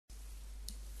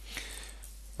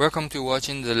Welcome to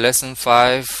watching the Lesson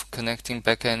 5 Connecting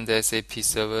Backend SAP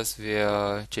Servers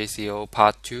via JCO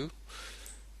Part 2.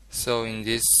 So in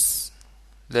this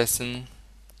lesson,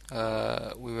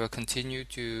 we will continue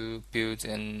to build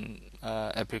an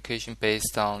application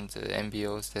based on the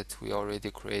MBOs that we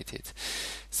already created.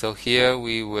 So here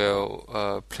we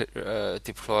will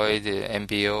deploy the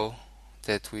MBO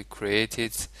that we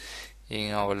created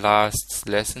in our last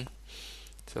lesson.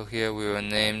 So here we will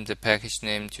name the package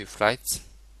name to flights.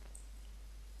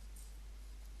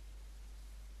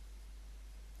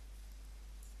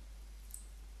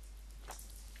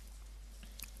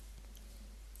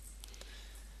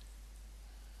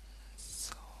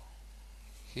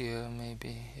 Here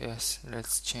maybe, yes,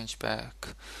 let's change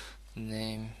back the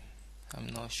name. I'm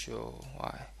not sure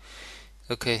why.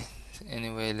 Okay,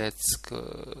 anyway, let's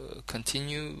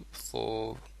continue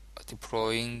for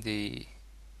deploying the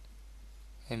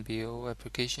MBO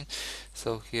application.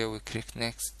 So here we click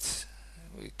next,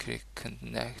 we click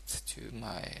connect to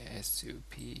my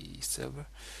SUP server.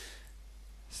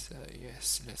 So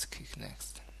yes, let's click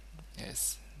next.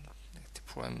 Yes, the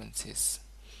deployment is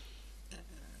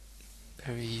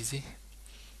very easy.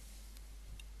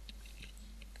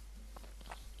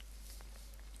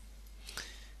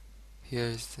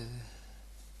 Here's the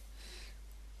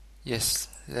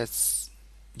let's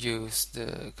use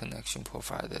the connection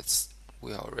profile that's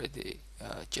we already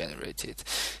generated.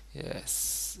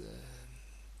 Yes.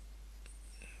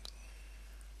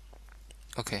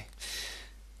 Okay.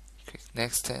 Click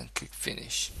next and click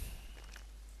finish.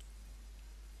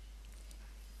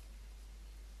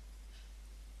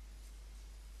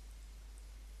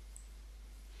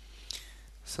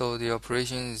 So the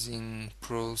operation is in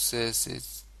process. It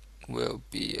will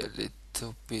be a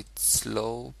little bit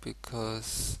slow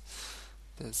because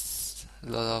there's a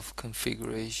lot of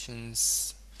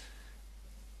configurations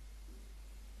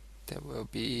that will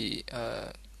be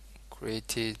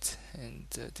created and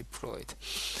deployed.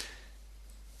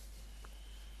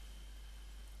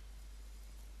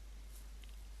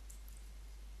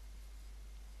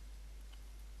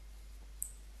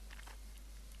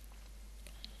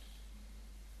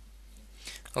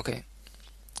 Okay.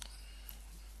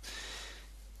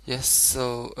 Yes,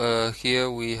 so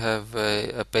here we have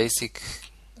a basic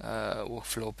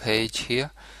workflow page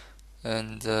here,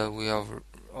 and we have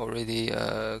already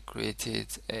created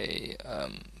a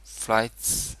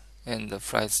flights and the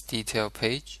flights detail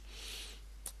page.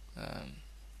 And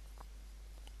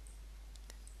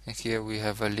here we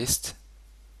have a list,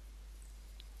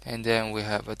 and then we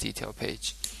have a detail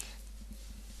page.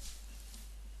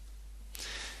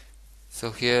 So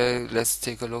here let's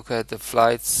take a look at the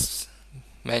flights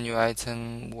menu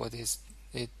item. What is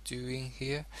it doing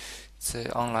here? It's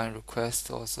an online request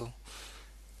also.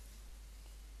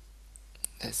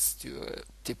 Let's do a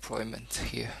deployment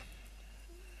here.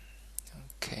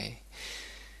 Okay,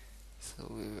 so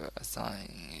we will assign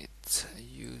it a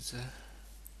user.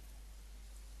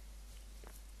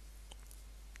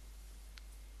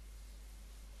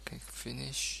 Click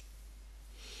finish.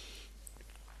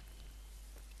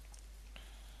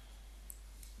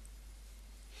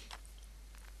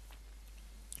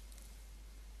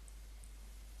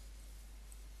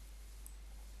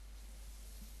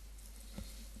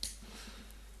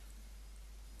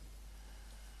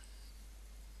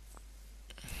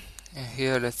 And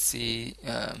here let's see,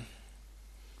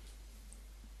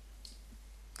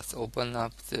 let's open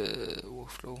up the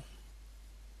workflow.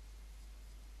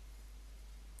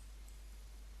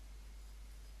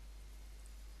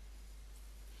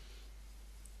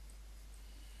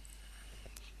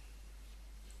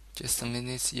 Just a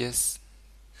minute. Yes,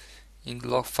 in the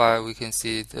log file we can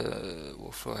see the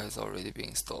workflow has already been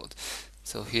installed.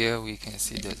 So here we can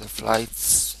see there's a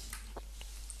flights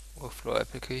workflow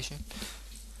application.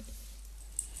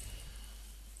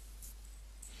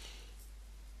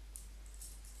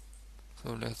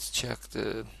 So let's check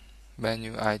the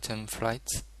menu item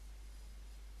flights.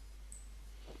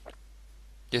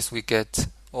 Yes, we get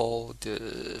all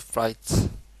the flights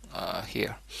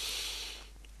here,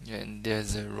 and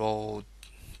there's a raw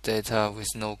data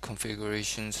with no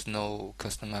configurations, no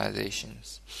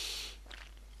customizations.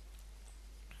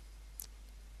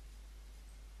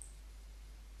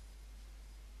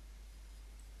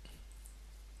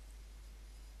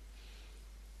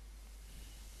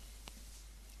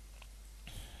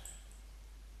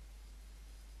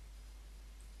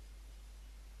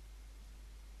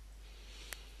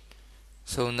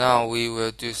 So now we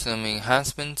will do some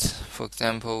enhancements. For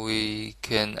example, we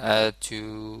can add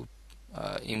two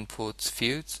input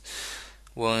fields.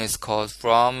 One is called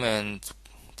from and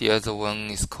the other one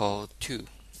is called to.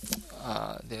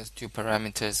 there's two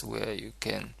parameters where you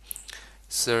can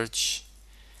search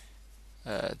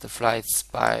the flights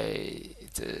by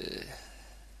the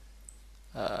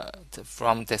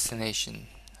from destination.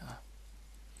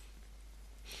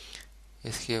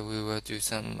 Yes, here we will do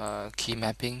some key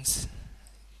mappings.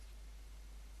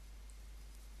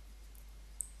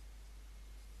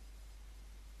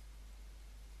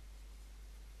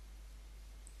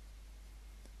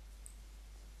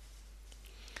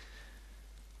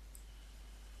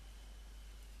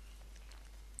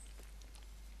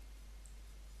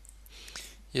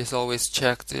 Yes, always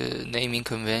check the naming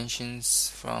conventions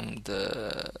from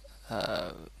the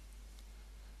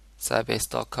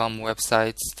Sybase.com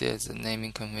websites. There's a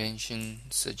naming convention,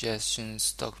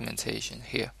 suggestions, documentation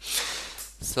here.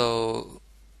 So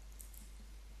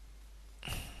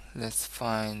let's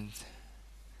find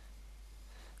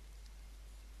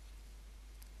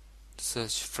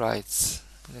search flights.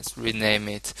 Let's rename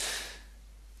it.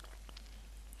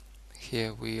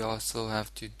 Here we also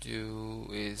have to do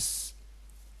is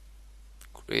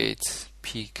create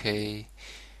PK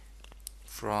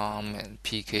from and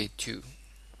PK2.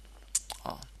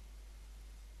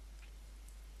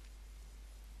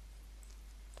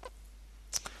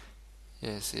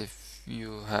 Yes, if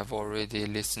you have already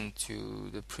listened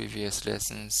to the previous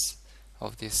lessons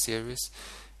of this series,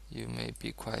 you may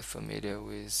be quite familiar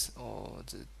with all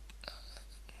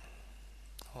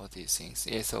these things.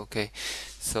 Yes, okay.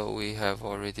 So we have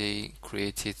already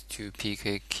created two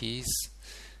PK keys,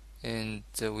 and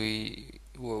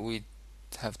what we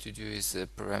have to do is a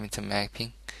parameter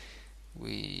mapping.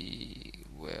 We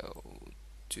will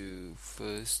do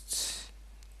first.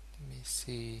 Let me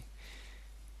see.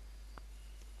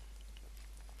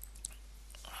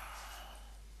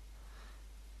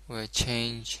 We'll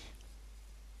change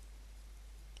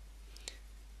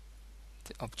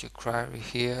the object query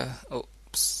here.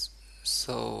 Oops.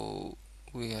 So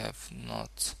we have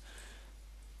not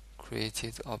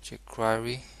created object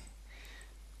query.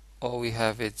 All we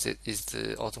have is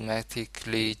the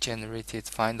automatically generated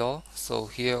find all. So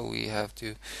here we have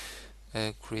to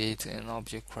create an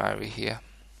object query here.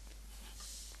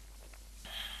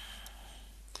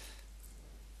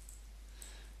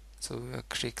 So we will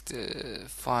click the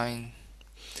find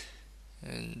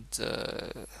and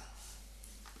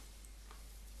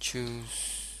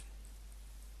choose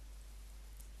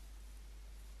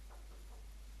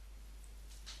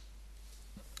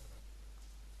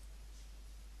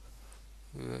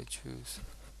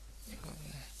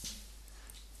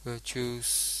we'll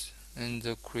choose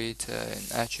and create an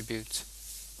attribute.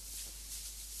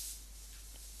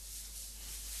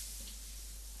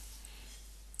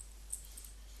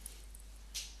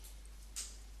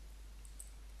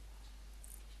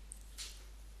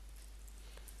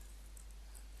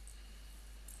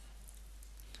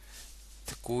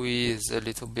 The GUI is a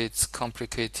little bit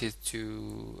complicated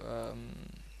to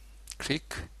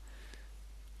click,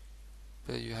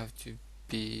 but you have to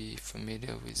be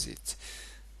familiar with it.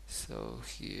 So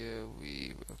here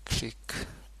we will click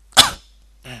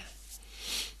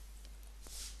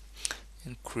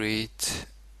and create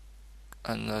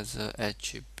another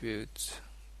attribute.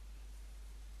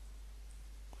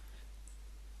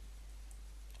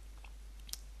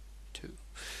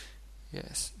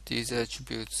 Yes, these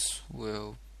attributes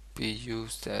will be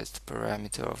used as the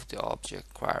parameter of the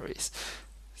object queries.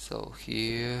 So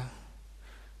here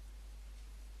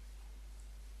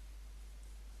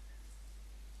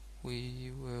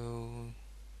we will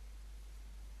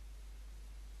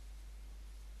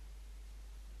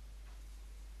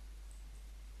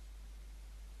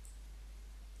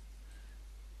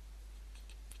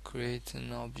create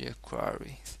an object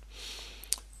query.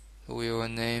 We will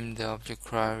name the object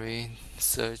query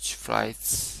search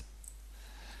flights.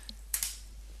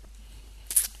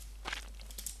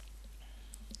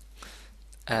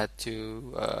 Add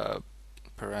two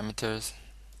parameters.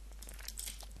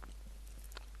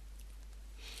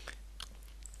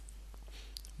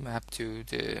 Map to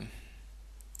the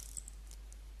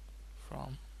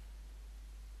from,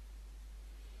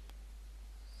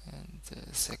 and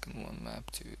the second one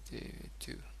map to the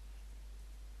to.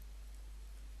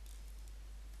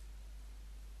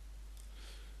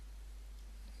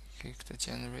 Click the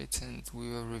generate and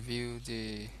we will review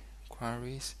the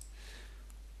queries.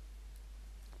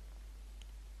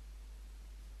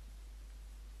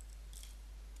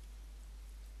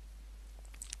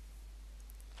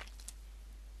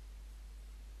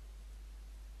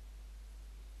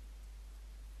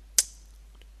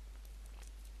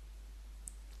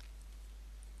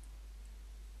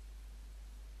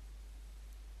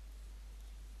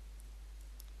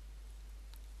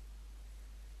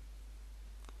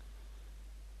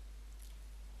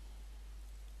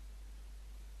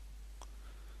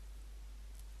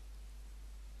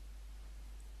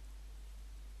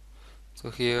 So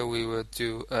here we will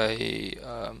do a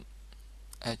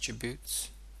attributes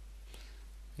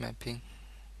mapping,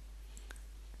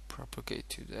 propagate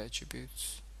to the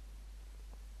attributes.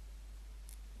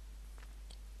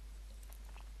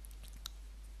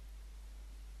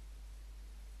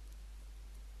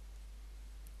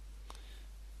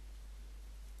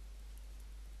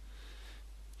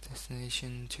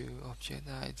 Destination to object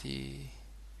ID,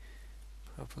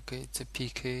 propagate the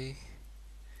PK,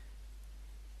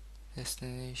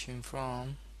 destination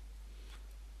from,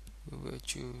 we will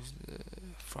choose the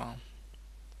from.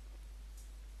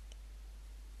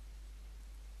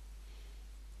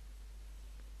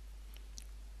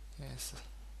 Yes.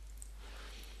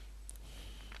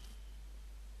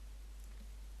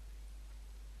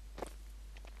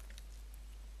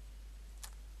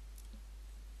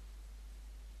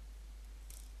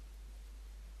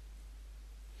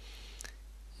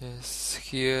 Yes,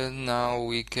 here now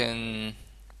we can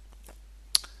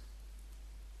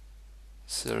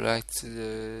select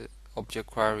the object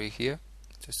query here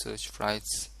to search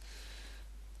flights.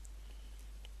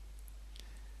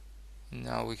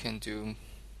 Now we can do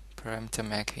parameter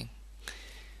mapping.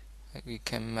 We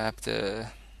can map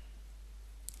the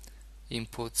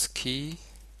input key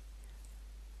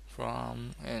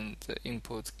from and the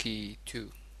input key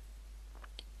to.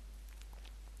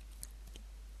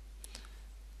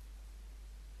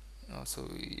 Also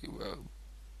we will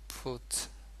put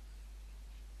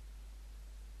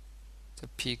the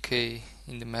PK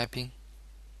in the mapping.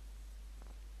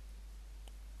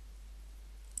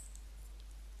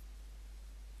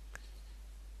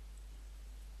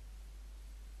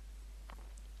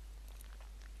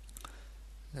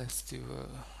 Let's do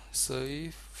a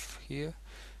save here.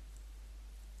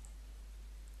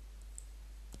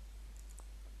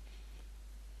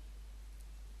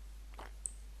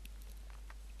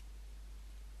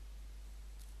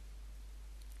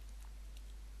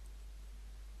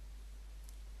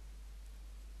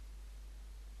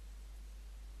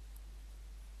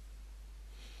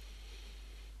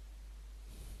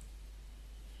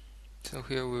 So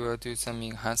here we will do some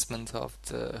enhancement of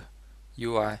the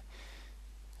UI.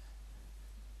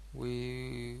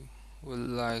 We would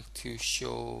like to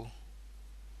show,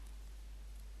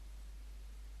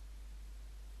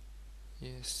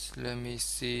 yes, let me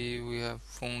see, we have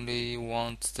only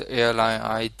want the airline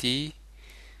ID,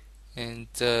 and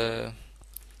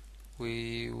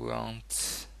we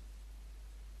want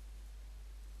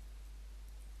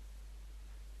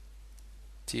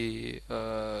the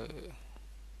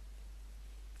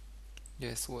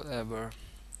yes, whatever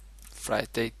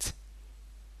flight date.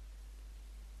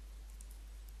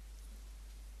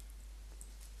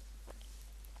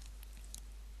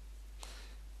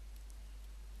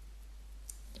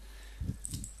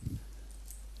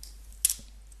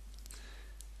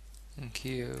 And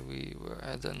here we will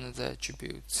add another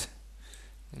attribute.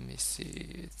 Let me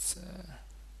see, it's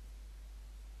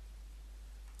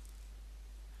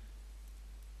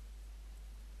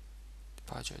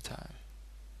departure time.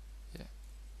 Yeah.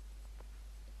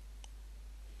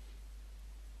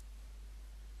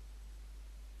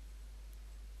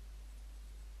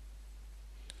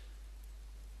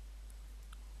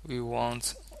 We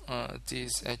want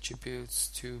these attributes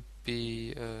to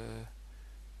be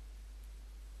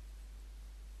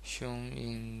shown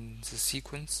in the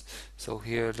sequence. So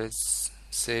here let's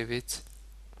save it.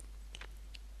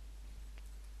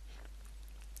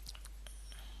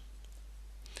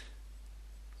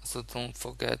 So don't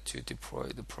forget to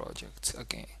deploy the project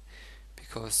again,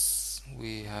 because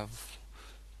we have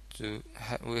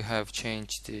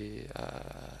changed the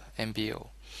MBO.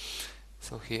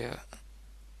 So here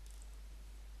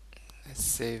let's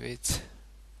save it.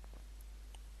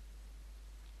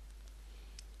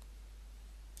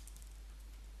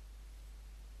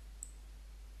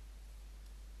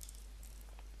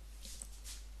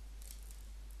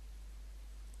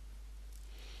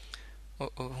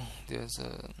 Oh, there's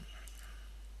an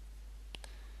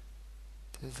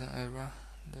error.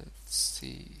 Let's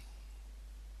see.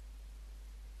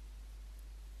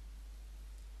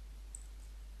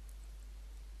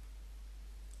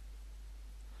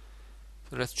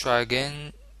 So let's try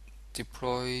again.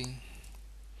 Deploy.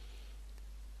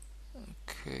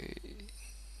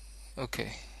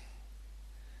 Okay.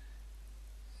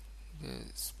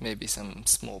 There's maybe some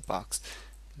small bugs.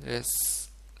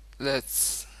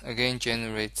 Let's again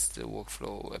generate the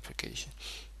workflow application.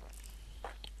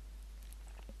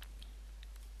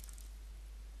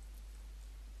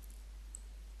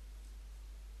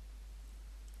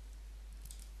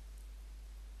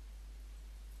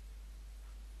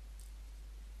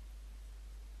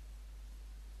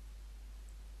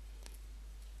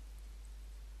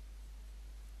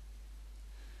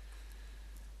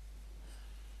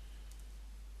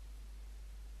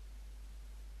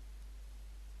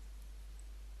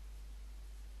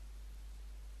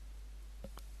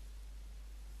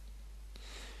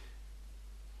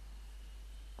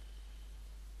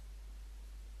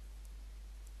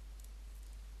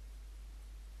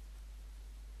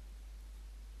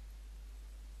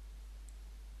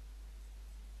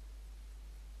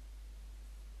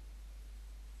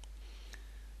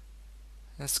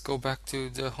 Let's go back to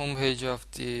the home page of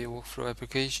the workflow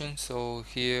application. So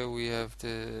here we have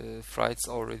the flights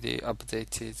already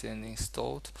updated and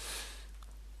installed.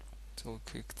 So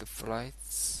click the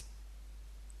flights.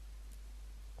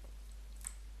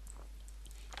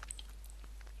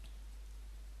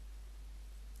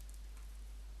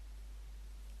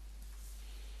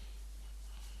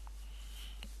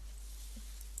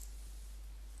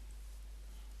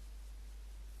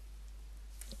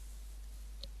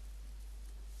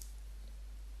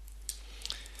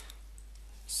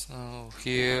 So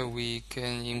here we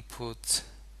can input,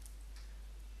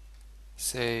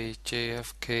 say,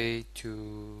 JFK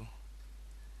to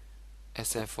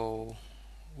SFO.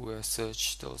 We'll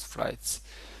search those flights.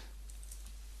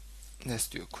 Let's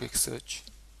do a quick search.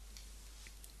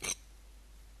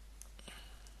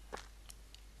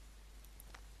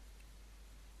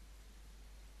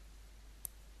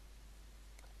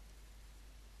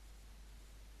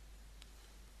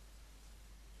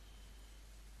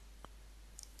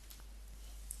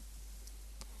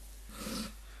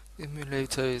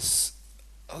 Emulator is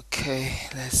okay.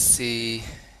 Let's see.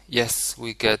 Yes,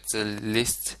 we get the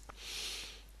list.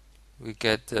 We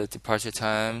get the departure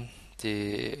time,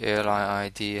 the airline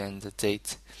ID, and the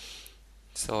date.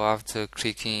 So after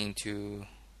clicking into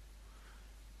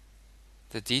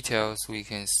the details, we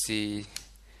can see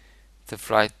the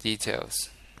flight details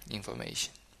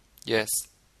information. Yes.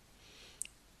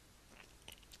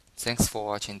 Thanks for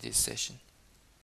watching this session.